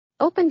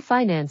Open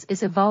finance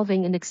is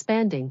evolving and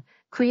expanding,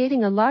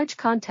 creating a large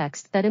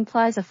context that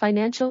implies a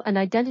financial and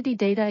identity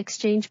data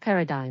exchange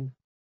paradigm.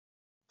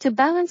 To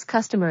balance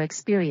customer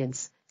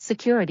experience,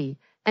 security,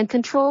 and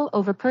control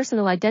over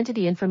personal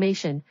identity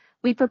information,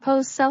 we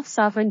propose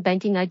Self-Sovereign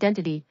Banking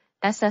Identity,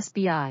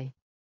 SSBI.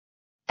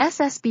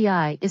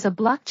 SSBI is a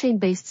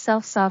blockchain-based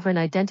self-sovereign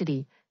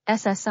identity,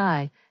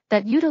 SSI,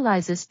 that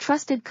utilizes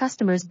trusted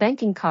customers'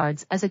 banking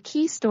cards as a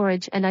key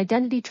storage and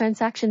identity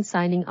transaction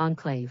signing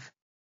enclave.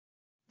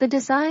 The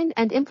design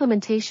and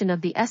implementation of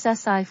the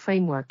SSI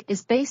framework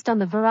is based on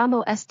the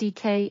Veramo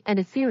SDK and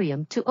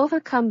Ethereum to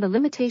overcome the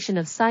limitation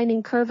of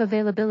signing curve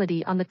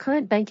availability on the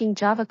current banking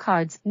Java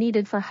cards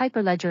needed for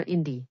Hyperledger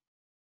Indy.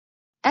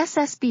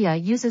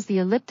 SSBI uses the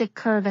elliptic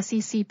curve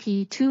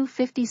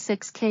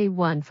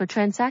SECP256K1 for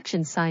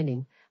transaction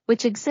signing,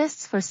 which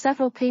exists for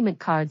several payment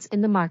cards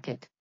in the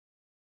market.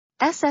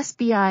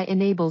 SSBI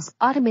enables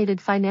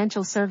automated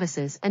financial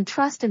services and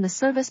trust in the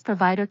service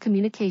provider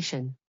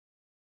communication.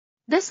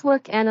 This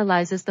work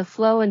analyzes the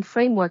flow and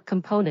framework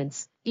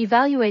components,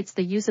 evaluates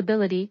the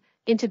usability,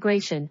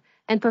 integration,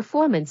 and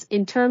performance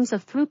in terms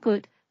of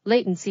throughput,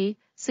 latency,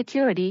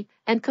 security,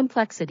 and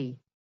complexity.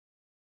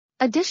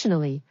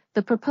 Additionally,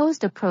 the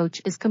proposed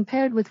approach is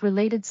compared with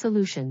related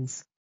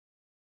solutions.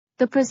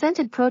 The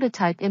presented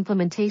prototype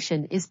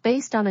implementation is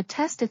based on a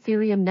test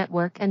Ethereum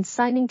network and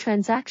signing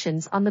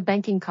transactions on the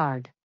banking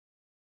card.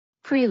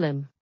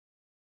 Prelim.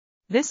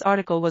 This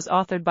article was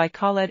authored by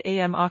Khaled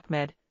A.M.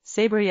 Ahmed,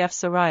 Sabry F.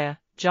 Saraya,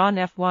 John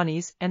F.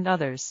 Wanis, and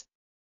others.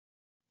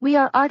 We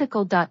are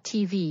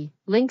RTCLTV,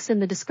 links in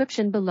the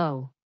description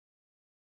below.